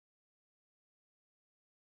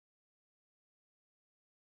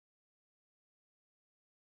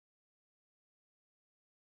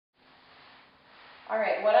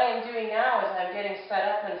Alright, what I am doing now is I'm getting set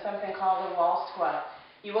up in something called a wall squat.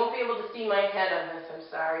 You won't be able to see my head on this, I'm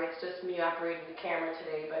sorry. It's just me operating the camera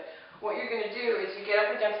today. But what you're going to do is you get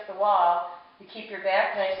up against the wall, you keep your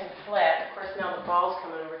back nice and flat. Of course, now the ball's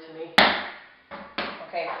coming over to me.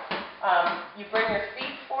 Okay. You bring your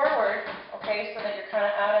feet forward, okay, so that you're kind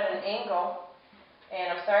of out at an angle.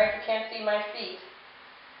 And I'm sorry if you can't see my feet,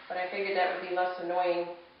 but I figured that would be less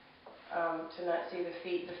annoying to not see the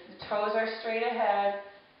feet. The toes are straight ahead.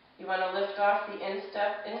 You want to lift off the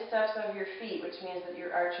insteps of your feet, which means that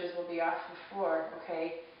your arches will be off the floor,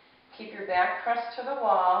 okay? Keep your back pressed to the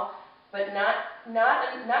wall, but not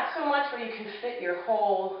so much where you can fit your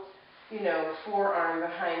whole, forearm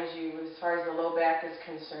behind you as far as the low back is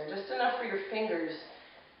concerned. Just enough for your fingers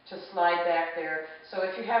to slide back there. So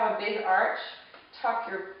if you have a big arch,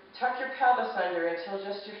 tuck your pelvis under until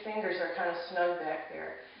just your fingers are kind of snug back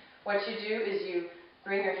there. What you do is you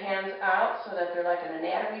bring your hands out so that they're like an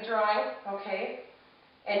anatomy drawing, okay?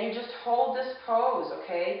 And you just hold this pose,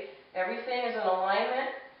 okay? Everything is in alignment.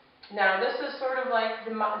 Now this is sort of like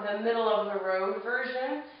the middle of the road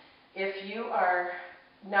version. If you are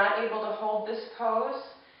not able to hold this pose,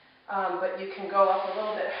 but you can go up a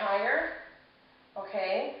little bit higher,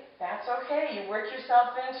 okay? That's okay. You work yourself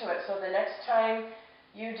into it. So the next time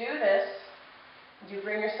you do this, you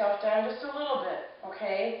bring yourself down just a little bit,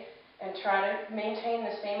 okay? And try to maintain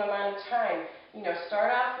the same amount of time. Start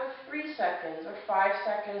off with 3 seconds, or 5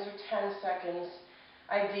 seconds, or 10 seconds.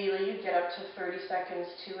 Ideally, you get up to 30 seconds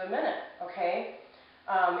to a minute, okay?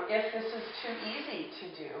 If this is too easy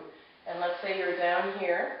to do, and let's say you're down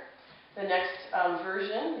here, the next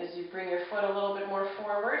version is you bring your foot a little bit more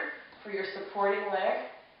forward for your supporting leg,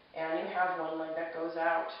 and you have one leg that goes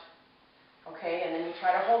out. Okay, and then you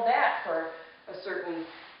try to hold that for a certain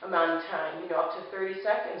amount of time, up to 30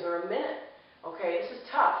 seconds or a minute. Okay, this is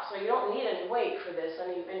tough, so you don't need any weight for this,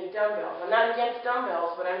 any dumbbells. I'm not against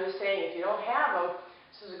dumbbells, but I'm just saying if you don't have them,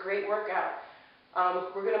 this is a great workout.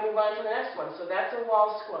 We're going to move on to the next one. So that's a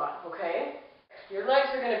wall squat, okay? Your legs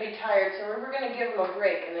are going to be tired, so we're going to give them a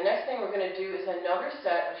break. And the next thing we're going to do is another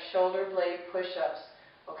set of shoulder blade push-ups,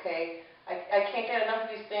 okay? I can't get enough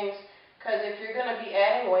of these things. Because if you're going to be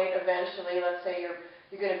adding weight eventually, let's say you're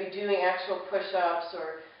going to be doing actual push-ups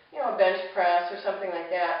or, a bench press or something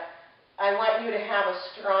like that, I want you to have a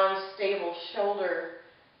strong, stable shoulder,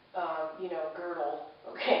 girdle.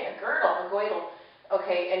 Okay, a goidle.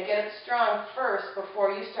 Okay, and get it strong first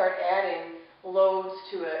before you start adding loads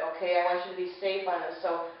to it. Okay, I want you to be safe on this.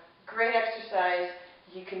 So, great exercise.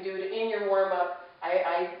 You can do it in your warm-up.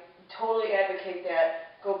 I totally advocate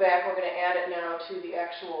that. Go back. We're going to add it now to the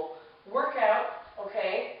actual workout,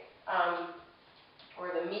 okay, or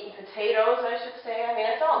the meat and potatoes, I should say. I mean,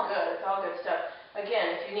 it's all good. It's all good stuff.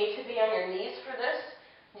 Again, if you need to be on your knees for this,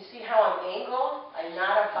 you see how I'm angled? I'm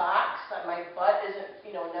not a box. My butt isn't,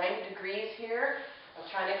 90 degrees here. I'm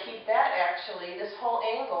trying to keep that, actually, this whole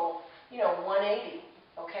angle, 180,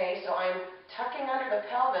 okay? So I'm tucking under the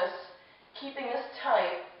pelvis, keeping this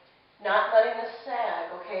tight, not letting this sag,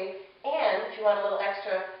 okay? And if you want a little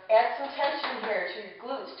extra, add some tension here to your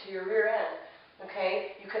glutes, to your rear end.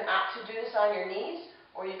 Okay? You can opt to do this on your knees,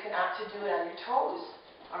 or you can opt to do it on your toes.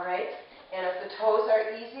 Alright? And if the toes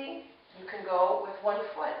are easy, you can go with one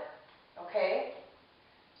foot. Okay?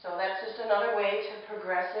 So that's just another way to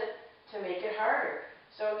progress it, to make it harder.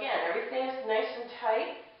 So again, everything is nice and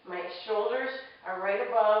tight. My shoulders are right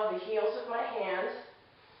above the heels of my hands.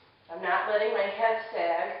 I'm not letting my head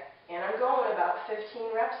sag. And I'm going about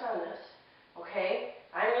 15 reps on this, okay?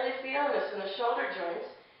 I'm really feeling this in the shoulder joints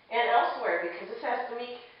and elsewhere because this has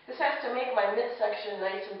to make my midsection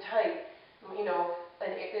nice and tight,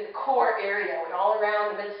 the core area, all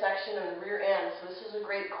around the midsection and the rear end. So this is a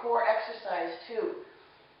great core exercise too.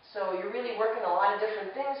 So you're really working a lot of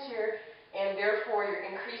different things here, and therefore you're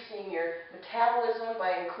increasing your metabolism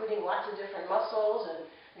by including lots of different muscles, and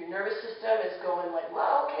your nervous system is going like,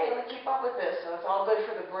 well, okay, let me keep up with this. So it's all good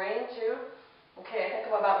for the brain, too. Okay, I think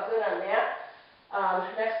I'm about good on that.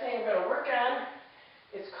 Next thing we're going to work on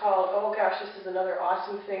is called, oh gosh, this is another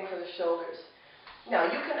awesome thing for the shoulders. Now,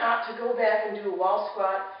 you can opt to go back and do a wall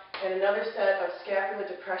squat and another set of scapula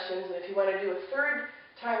depressions. And if you want to do a third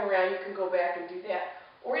time around, you can go back and do that.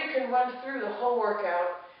 Or you can run through the whole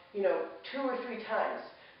workout, 2 or 3 times.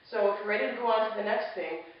 So if you're ready to go on to the next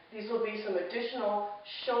thing, these will be some additional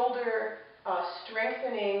shoulder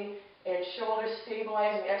strengthening and shoulder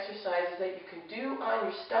stabilizing exercises that you can do on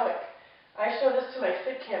your stomach. I show this to my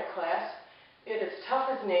Fit Camp class. It is tough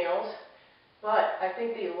as nails, but I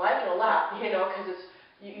think they like it a lot, because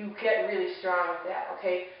you get really strong with that,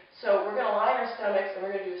 okay? So we're going to line our stomachs, and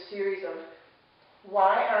we're going to do a series of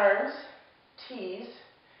Y arms T's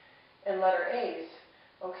and letter A's.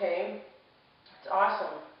 Okay? It's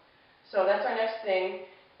awesome. So that's our next thing,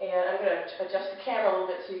 and I'm going to adjust the camera a little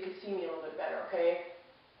bit so you can see me a little bit better, okay?